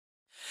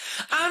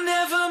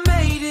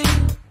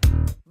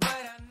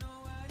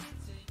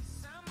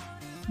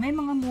May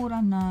mga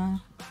mura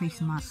na face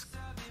mask,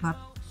 but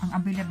ang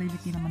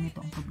availability naman nito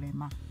ang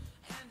problema.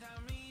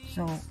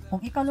 So,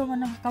 kung ikaw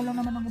lang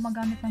naman ang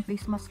gumagamit ng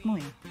face mask mo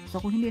so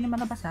kung hindi naman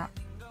nabasa,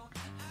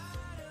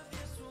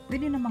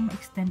 pwede namang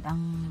ma-extend ang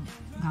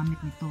gamit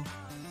nito.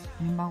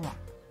 Halimbawa,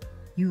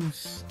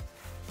 use.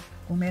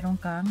 Kung meron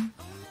kang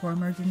for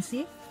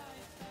emergency,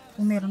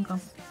 kung meron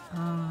kang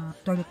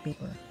toilet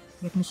paper.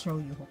 Let me show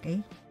you,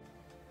 okay?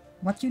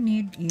 What you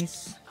need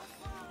is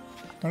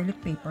toilet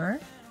paper.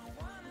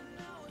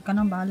 Ikaw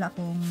nang bahala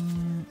kung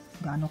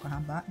gaano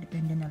kahaba.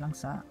 Depende na lang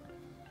sa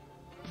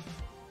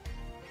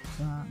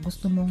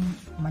gusto mong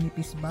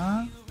manipis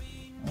ba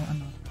o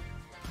ano.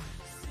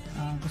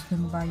 Gusto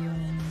mo ba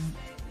yung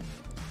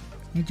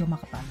medyo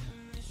makapal.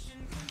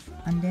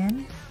 And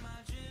then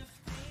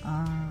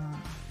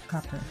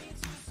cutter.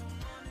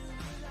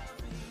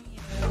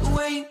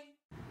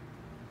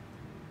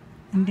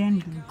 And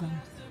then glue gun.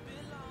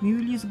 We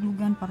will use glue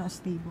gun para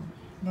stable.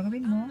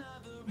 Gagawin mo,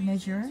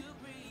 measure,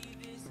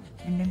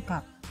 and then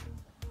cut.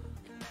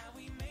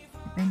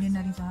 Depende na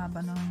rin sa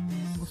haba ng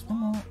gusto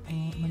mo,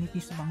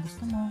 manipis ba ang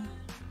gusto mo.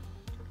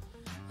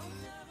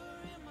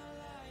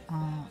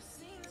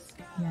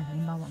 Yan,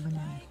 halimbawa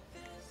ganyan.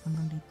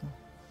 Hanggang dito.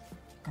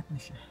 Cut mo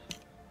siya.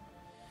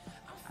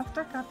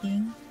 After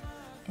cutting,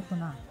 ito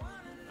na.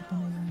 Ito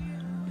na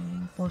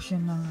yung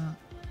portion na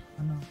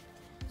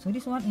So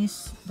this one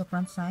is the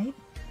front side.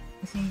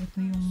 Kasi ito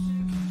yung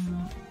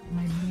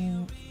may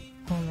blue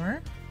color.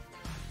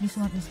 This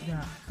one is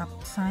the top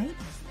side.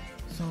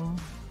 So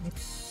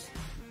let's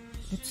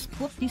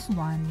put this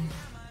one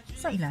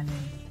sa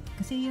ilalim.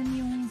 Kasi yun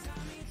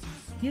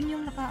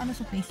yung nakaano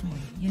sa face mo.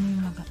 Yun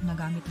yung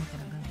nagamit mo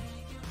talaga.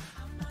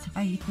 At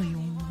saka ito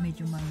yung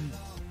medyo may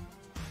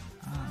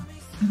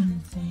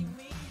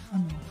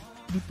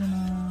dito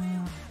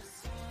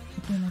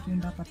na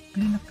yung dapat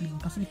clean na clean.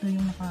 Kasi ito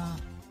yung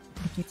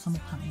nakadikit sa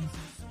mukha mo.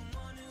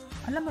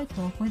 Alam mo ito,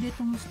 pwede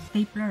itong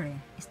stapler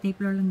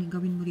Stapler lang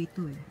gagawin mo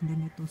dito And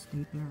then ito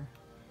stapler.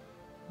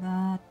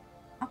 But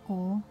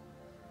ako,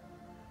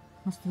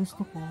 mas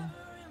gusto ko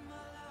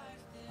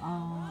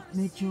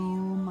medyo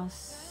mas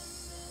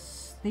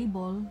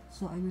stable,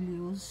 so I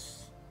will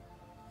use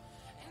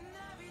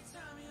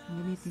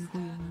gamitin ko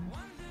yung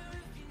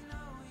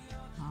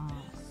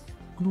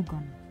glue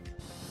gun.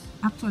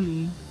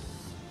 Actually,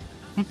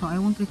 ito, I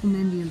won't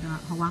recommend you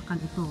na hawakan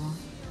ito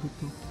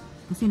dito.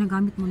 Kasi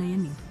nagamit mo na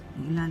yan yung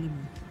ilalim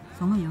mo.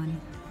 So ngayon,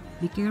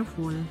 be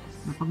careful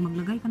na pag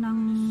maglagay ka ng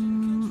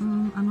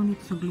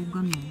nito sa glue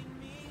gun mo,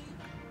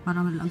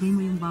 para malagay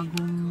mo yung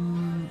bagong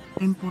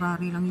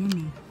temporary lang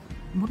yan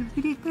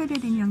pwede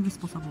din yung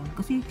disposable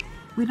kasi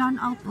we run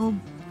out of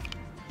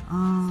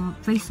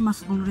face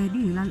mask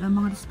already. Lalo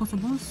ang mga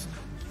disposables,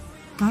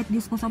 kahit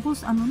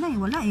disposables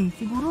wala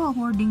siguro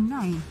hoarding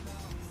na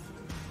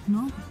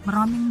no?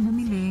 Maraming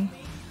bumili,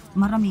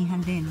 maramihan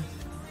din.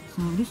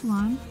 So this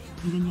one,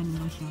 ganyan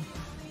lang siya.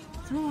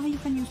 So you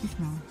can use this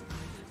now.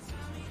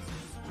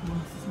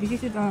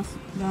 This is the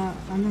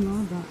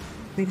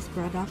first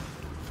product.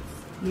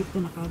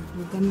 Dito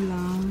nakagugan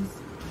lang.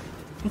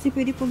 Kasi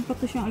pwede pong pa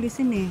to siyang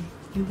alisin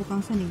yung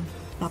bukasan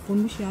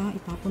Tapon mo siya,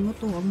 itapon mo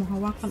to, huwag mo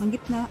hawakan ang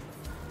gitna.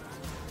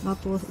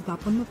 Tapos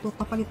itapon mo to,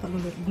 kapalitan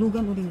ulit.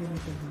 Glugan ulit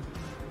ito.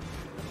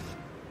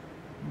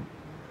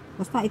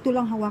 Basta ito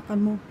lang hawakan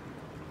mo.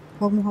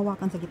 Huwag mo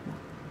hawakan sa gitna.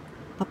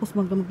 Tapos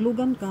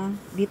maglugan ka,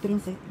 dito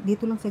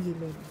lang sa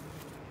gilid.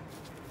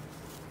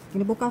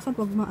 Kinabukasan,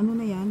 pag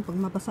na yan, pag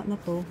mabasa na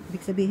to,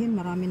 ibig sabihin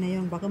marami na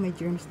yan, baka may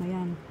germs na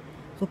yan.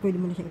 So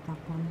pwede mo na siya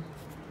itapon.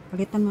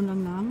 Palitan mo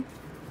lang ng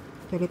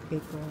toilet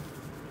paper.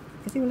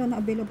 Kasi wala na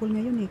available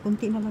ngayon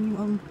konti na lang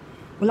yung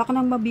wala ka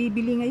nang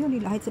mabibili ngayon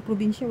Kahit sa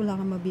probinsya wala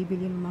kang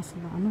mabibili ng mask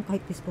na kahit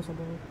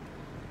disposable.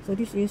 So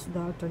this is the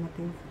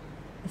alternative.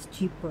 It's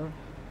cheaper.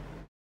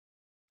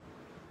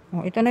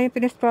 Ito na yung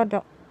finished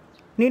product.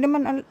 Hindi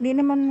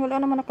naman wala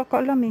naman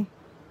nakakaalam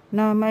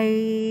na may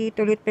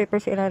toilet paper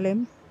sa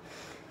ilalim.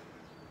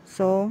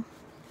 So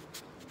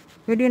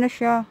pwede na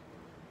siya.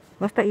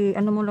 Basta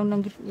mo lang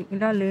ng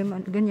ilalim,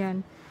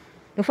 ganyan.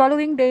 The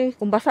following day,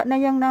 kung basa na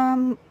yung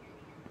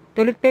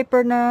toilet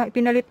paper na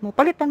ipinalit mo,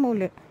 palitan mo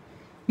ulit.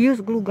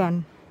 Use glue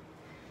gun.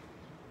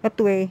 That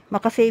way,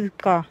 makasave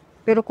ka.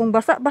 Pero kung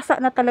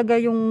basa-basa na talaga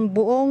yung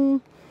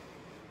buong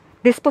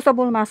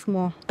disposable mask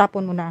mo,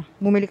 tapon mo na.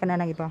 Bumili ka na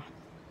ng iba.